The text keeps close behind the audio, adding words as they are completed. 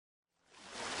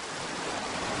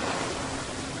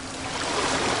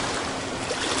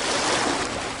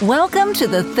Welcome to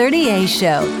the 30A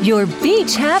Show, your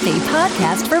beach-happy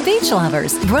podcast for beach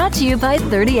lovers. Brought to you by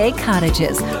 38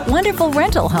 Cottages, wonderful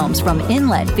rental homes from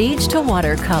inlet beach to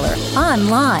watercolor.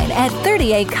 Online at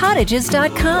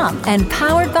 38cottages.com and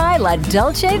powered by La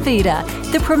Dolce Vita,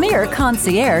 the premier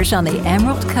concierge on the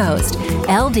Emerald Coast.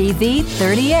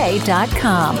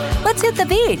 LDV30A.com. Let's hit the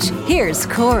beach. Here's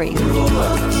Corey.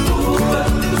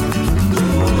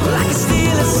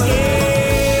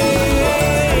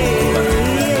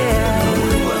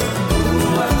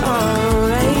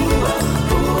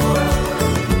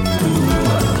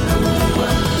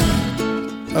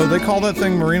 Oh, they call that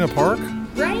thing Marina Park?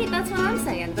 Right, that's what I'm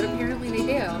saying, but apparently they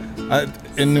do.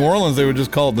 In New Orleans, they would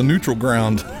just call it the neutral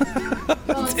ground.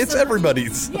 Well, it's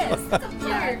everybody's. Yes, it's a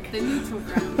park. The neutral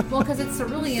ground. Well, because it's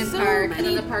Cerulean Park, and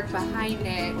then the park behind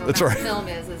it, where That's the right. film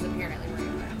is apparently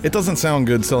Marina Park. It doesn't sound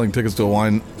good selling tickets to a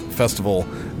wine festival.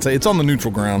 It's on the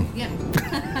neutral ground. Yeah.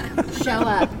 Show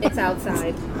up. It's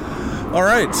outside. All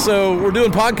right, so we're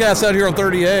doing podcasts out here on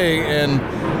 30A, and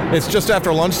it's just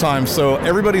after lunchtime, so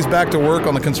everybody's back to work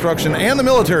on the construction, and the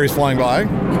military's flying by.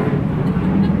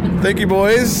 Thank you,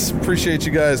 boys. Appreciate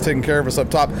you guys taking care of us up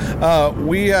top.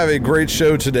 We have a great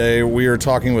show today. We are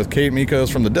talking with Kate Mikos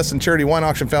from the Destin Charity Wine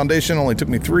Auction Foundation. Only took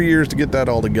me 3 years to get that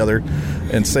all together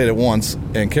and say it at once.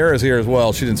 And Kara's here as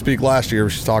well. She didn't speak last year,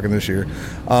 but she's talking this year.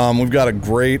 We've got a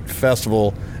great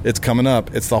festival. It's coming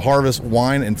up. It's the Harvest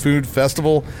Wine and Food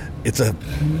Festival. It's a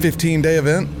 15-day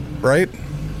event, right?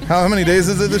 How many days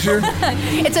is it this year?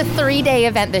 It's a 3-day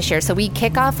event this year. So we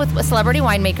kick off with celebrity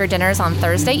winemaker dinners on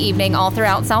Thursday evening all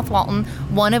throughout South Walton,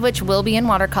 one of which will be in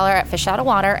watercolor at Fish Out of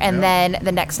Water. And then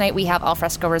the next night we have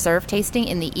Alfresco Reserve tasting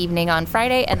in the evening on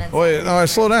Friday. And then Wait, no,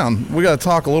 slow down. We got to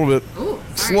talk a little bit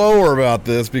slower about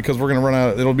this because we're going to run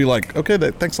out. It'll be like, okay,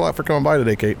 thanks a lot for coming by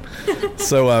today, Kate.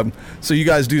 So you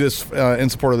guys do this in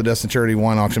support of the Destin Charity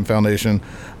Wine Auction Foundation.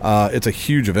 It's a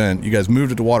huge event. You guys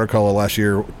moved it to watercolor last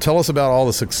year. Tell us about all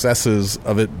the successes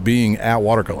of it being at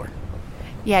watercolor.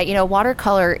 Yeah,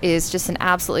 watercolor is just an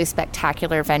absolutely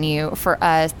spectacular venue for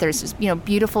us. There's,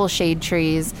 beautiful shade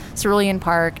trees. Cerulean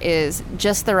Park is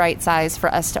just the right size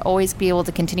for us to always be able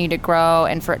to continue to grow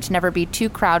and for it to never be too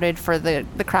crowded for the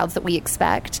crowds that we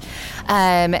expect.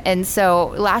 And so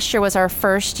last year was our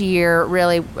first year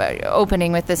really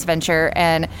opening with this venture,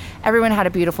 and everyone had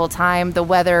a beautiful time. The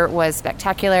weather was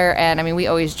spectacular, and we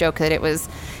always joke that it was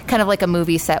kind of like a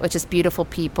movie set with just beautiful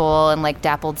people and like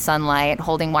dappled sunlight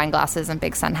holding wine glasses and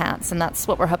big sun hats, and that's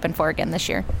what we're hoping for again this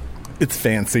year. It's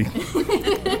fancy.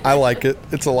 I like it.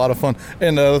 It's a lot of fun.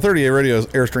 And the 30A Radio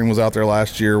Airstream was out there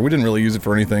last year. We didn't really use it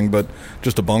for anything but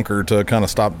just a bunker to kind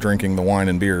of stop drinking the wine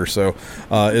and beer. So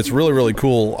it's really, really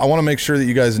cool. I want to make sure that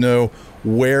you guys know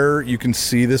where you can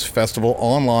see this festival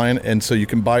online, and so you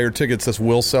can buy your tickets. This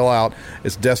will sell out.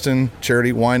 It's Destin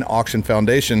Charity Wine Auction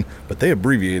Foundation, but they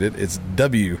abbreviate it. It's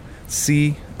D.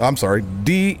 I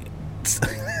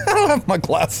don't have my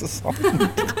glasses on.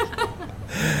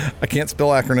 I can't spell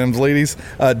acronyms, ladies.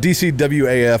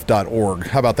 DCWAF.org.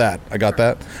 How about that? I got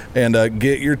that. And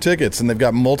get your tickets. And they've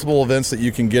got multiple events that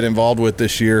you can get involved with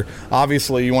this year.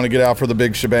 Obviously, you want to get out for the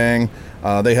big shebang.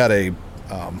 They had a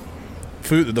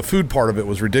the food part of it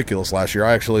was ridiculous last year.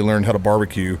 I actually learned how to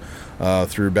barbecue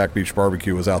through Back Beach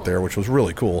Barbecue was out there, which was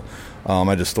really cool.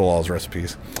 I just stole all his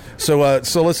recipes. So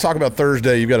let's talk about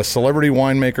Thursday. You've got a celebrity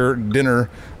winemaker dinner.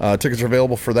 Tickets are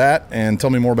available for that. And tell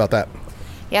me more about that.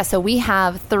 Yeah, so we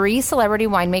have 3 celebrity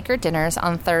winemaker dinners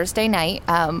on Thursday night.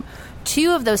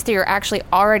 2 of those 3 are actually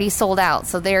already sold out.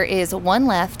 So there is one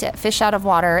left at Fish Out of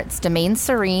Water. It's Domaine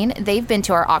Serene. They've been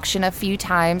to our auction a few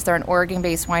times. They're an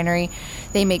Oregon-based winery.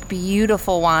 They make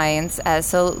beautiful wines.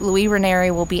 So Louis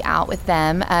Ranieri will be out with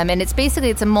them. And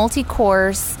it's a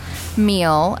multi-course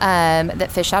meal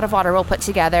that Fish Out of Water will put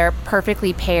together,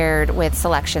 perfectly paired with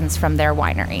selections from their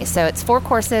winery. So it's 4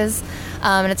 courses,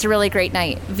 and it's a really great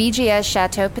night. VGS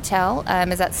Chateau Patel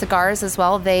is at Cigars as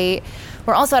well. They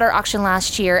were also at our auction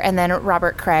last year, and then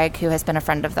Robert Craig, who has been a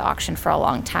friend of the auction for a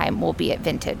long time, will be at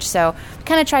Vintage. So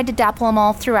kind of tried to dapple them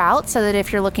all throughout so that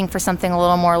if you're looking for something a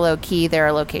little more low-key, there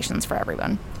are locations for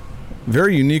everyone.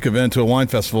 Very unique event to a wine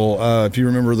festival. If you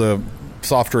remember the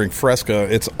soft drink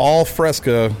Fresca, it's all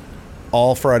Fresca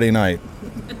all Friday night.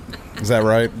 Is that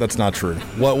right? That's not true.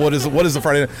 What is the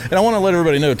Friday night? And I want to let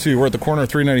everybody know, too, we're at the corner of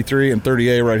 393 and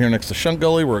 30A right here next to Shunt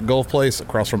Gully. We're at Gulf Place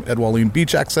across from Ed Walloon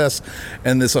Beach Access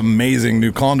and this amazing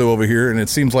new condo over here. And it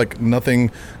seems like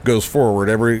nothing goes forward.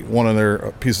 Every one of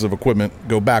their pieces of equipment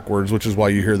go backwards, which is why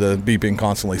you hear the beeping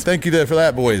constantly. Thank you for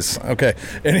that, boys. Okay.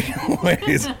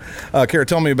 Anyways, Kara,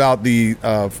 tell me about the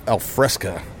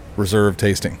Alfresca Reserve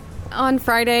tasting. On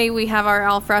Friday, we have our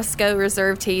Alfresco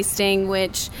Reserve tasting,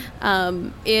 which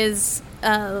is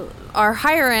our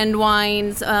higher end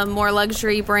wines, more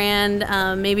luxury brand,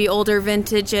 maybe older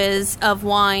vintages of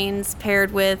wines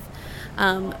paired with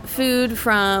food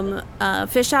from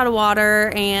Fish Out of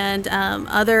Water and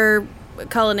other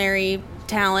culinary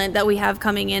talent that we have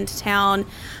coming into town.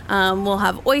 We'll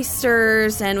have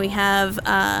oysters, and we have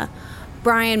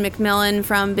Brian McMillan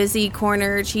from Busy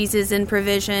Corner Cheeses and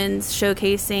Provisions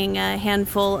showcasing a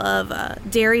handful of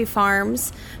dairy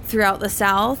farms throughout the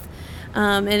South.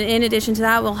 And in addition to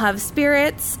that, we'll have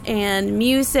spirits and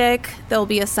music. There'll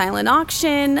be a silent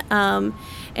auction, and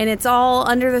it's all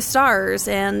under the stars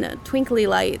and twinkly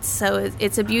lights. So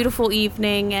it's a beautiful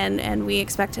evening, and we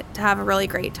expect to have a really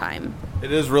great time.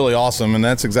 It is really awesome, and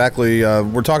that's exactly,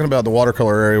 we're talking about the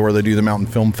watercolor area where they do the Mountain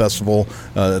Film Festival.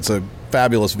 It's a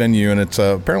fabulous venue, and it's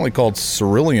apparently called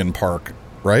Cerulean Park,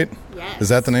 right? Yes. Is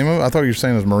that the name of it? I thought you were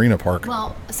saying it was Marina Park.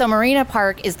 Well, so Marina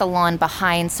Park is the lawn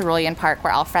behind Cerulean Park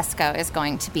where Alfresco is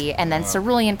going to be, and then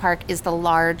Cerulean Park is the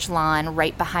large lawn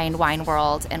right behind Wine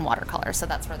World and Watercolor, so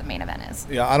that's where the main event is.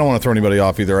 Yeah, I don't want to throw anybody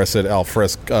off either. I said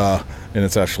Alfresco, and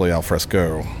it's actually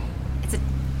Alfresco.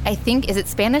 I think, is it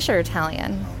Spanish or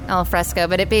Italian? Al fresco,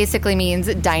 but it basically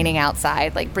means dining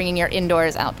outside, like bringing your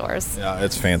indoors outdoors. Yeah,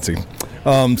 it's fancy.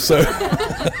 So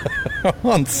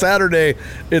on Saturday,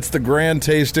 it's the grand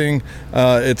tasting.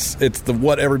 It's the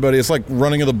what everybody. It's like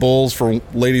running of the bulls for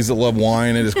ladies that love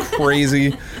wine. It is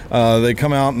crazy. They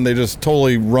come out and they just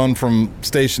totally run from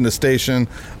station to station.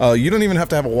 You don't even have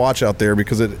to have a watch out there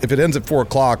because if it ends at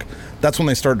 4:00, that's when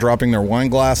they start dropping their wine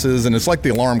glasses, and it's like the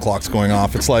alarm clock's going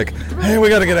off. It's like, hey, we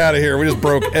got to get out of here. We just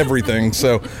broke everything.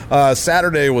 So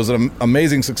Saturday was an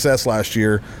amazing success last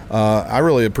year. I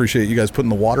really appreciate you guys putting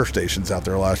the water stations out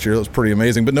there last year. That was pretty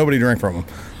amazing, but nobody drank from them.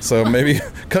 So maybe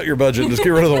cut your budget and just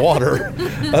get rid of the water.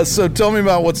 So tell me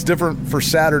about what's different for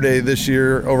Saturday this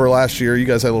year over last year. You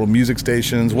guys had little music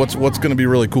stations. What's going to be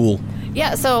really cool?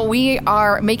 Yeah, so we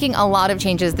are making a lot of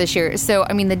changes this year. So,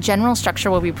 I mean, the general structure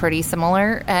will be pretty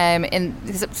similar, and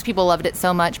because people loved it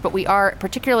so much, but we are,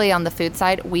 particularly on the food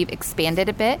side, we've expanded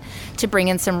a bit to bring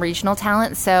in some regional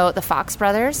talent. So the Fox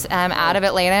Brothers out of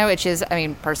Atlanta, which is, I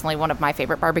mean, personally one of my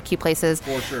favorite barbecue places.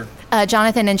 For sure.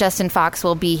 Jonathan and Justin Fox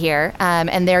will be here,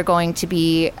 and they're going to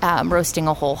be roasting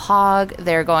a whole hog.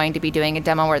 They're going to be doing a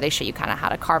demo where they show you kind of how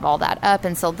to carve all that up,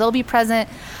 and so they'll be present.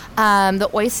 The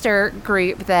oyster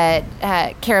group that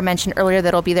Kara mentioned earlier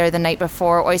that'll be there the night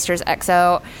before, Oysters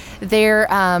XO, they're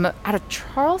out of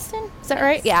Charleston, is that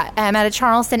right? Yeah, out of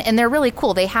Charleston, and they're really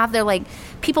cool. They have their, like,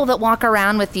 people that walk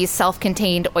around with these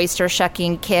self-contained oyster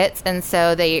shucking kits, and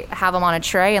so they have them on a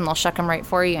tray, and they'll shuck them right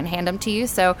for you and hand them to you.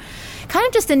 So kind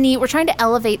of just we're trying to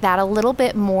elevate that a little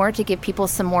bit more to give people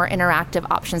some more interactive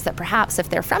options that perhaps if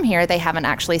they're from here, they haven't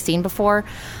actually seen before.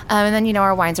 And then,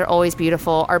 our wines are always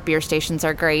beautiful. Our beer stations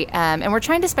are great. And we're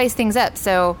trying to spice things up.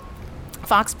 So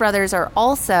Fox Brothers are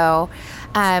also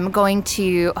going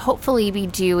to hopefully be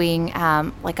doing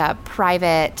like a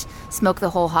private smoke the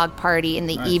whole hog party in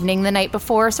the evening the night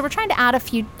before. So we're trying to add a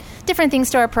few different things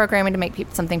to our programming to make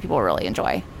something people really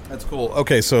enjoy. That's cool.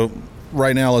 Okay, so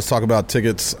right now let's talk about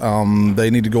tickets. They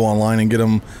need to go online and get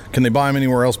them. Can they buy them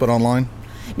anywhere else but online?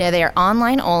 No, they are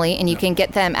online only, and you can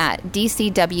get them at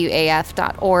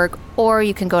dcwaf.org, or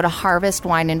you can go to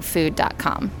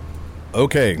harvestwineandfood.com.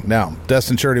 Okay, now,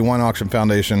 Destin Charity Wine Auction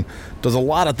Foundation does a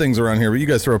lot of things around here, but you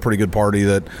guys throw a pretty good party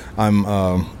that I'm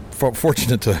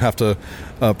fortunate to have to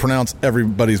pronounce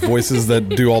everybody's voices that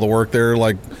do all the work there,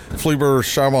 like Fleber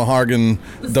Schabenhagen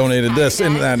donated this,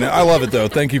 and I love it, though.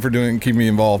 Thank you for keeping me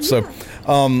involved. So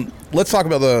let's talk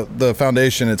about the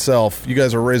foundation itself. You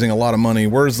guys are raising a lot of money.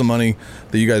 Where does the money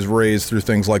that you guys raise through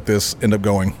things like this end up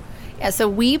going? Yeah, so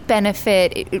we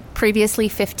benefit previously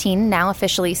 15, now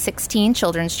officially 16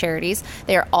 children's charities.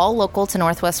 They are all local to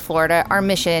Northwest Florida. Our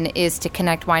mission is to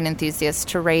connect wine enthusiasts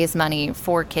to raise money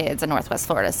for kids in Northwest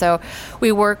Florida. So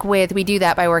we do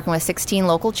that by working with 16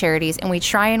 local charities, and we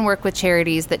try and work with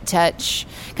charities that touch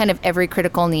kind of every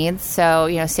critical need. So,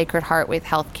 Sacred Heart with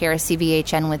healthcare,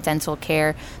 CVHN with dental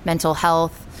care, mental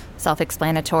health,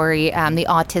 self-explanatory, the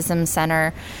Autism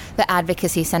Center, the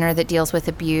Advocacy Center that deals with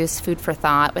abuse, Food for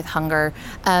Thought with hunger.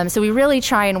 So we really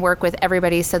try and work with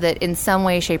everybody so that in some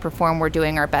way, shape, or form, we're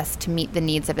doing our best to meet the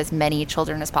needs of as many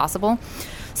children as possible.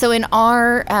 So in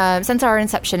since our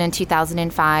inception in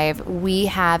 2005, we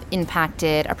have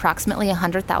impacted approximately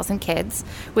 100,000 kids,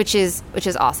 which is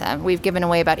awesome. We've given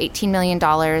away about $18 million,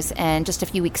 and just a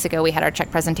few weeks ago, we had our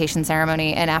check presentation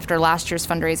ceremony, and after last year's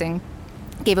fundraising,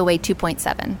 gave away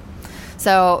 2.7.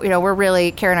 So,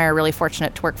 Kara and I are really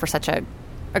fortunate to work for such a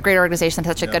great organization,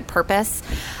 such a good purpose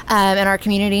in our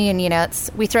community. And,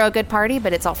 we throw a good party,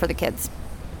 but it's all for the kids.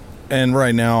 And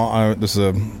right now,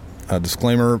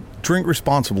 disclaimer, drink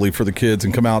responsibly for the kids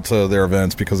and come out to their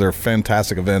events because they're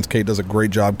fantastic events. Kate does a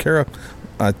great job. Kara,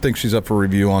 I think she's up for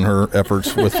review on her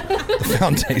efforts with the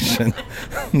foundation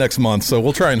next month, so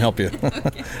we'll try and help you.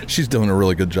 She's doing a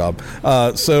really good job.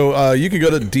 So you can go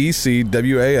to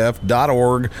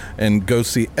dcwaf.org and go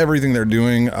see everything they're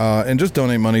doing and just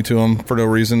donate money to them for no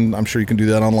reason. I'm sure you can do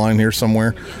that online here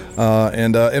somewhere.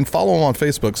 And follow them on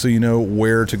Facebook so you know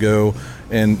where to go.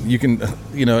 And you can,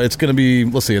 it's going to be,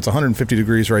 let's see, it's 150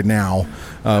 degrees right now.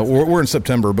 We're in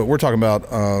September, but we're talking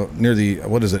about near the,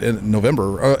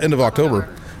 November, end of October.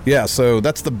 Yeah, so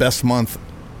that's the best month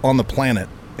on the planet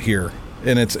here.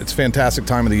 And it's fantastic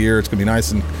time of the year. It's going to be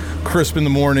nice and crisp in the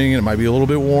morning, and it might be a little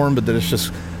bit warm, but then it's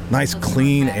just nice,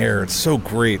 clean air. It's so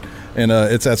great. And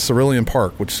it's at Cerulean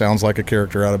Park, which sounds like a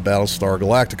character out of Battlestar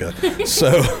Galactica.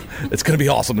 So it's going to be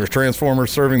awesome. There's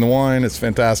Transformers serving the wine. It's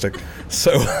fantastic.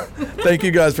 So thank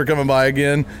you guys for coming by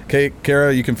again. Kate,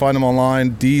 Kara, you can find them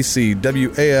online,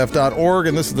 dcwaf.org.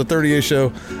 And this is the 30A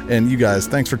Show. And you guys,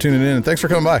 thanks for tuning in, and thanks for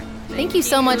coming by. Thank you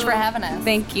so much for having us.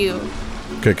 Thank you.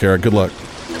 Okay, Kara, good luck.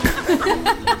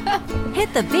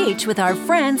 Hit the beach with our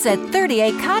friends at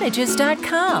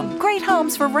 38cottages.com. Great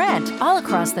homes for rent all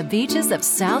across the beaches of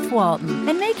South Walton.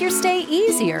 And make your stay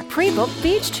easier. Pre-book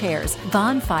beach chairs,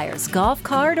 bonfires, golf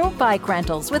cart, or bike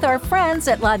rentals with our friends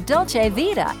at La Dolce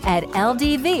Vita at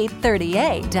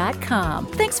ldv30a.com.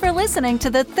 Thanks for listening to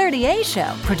the 30A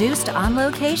Show, produced on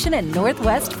location in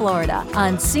Northwest Florida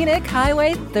on Scenic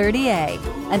Highway 30A.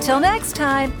 Until next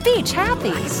time, beach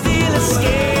happy.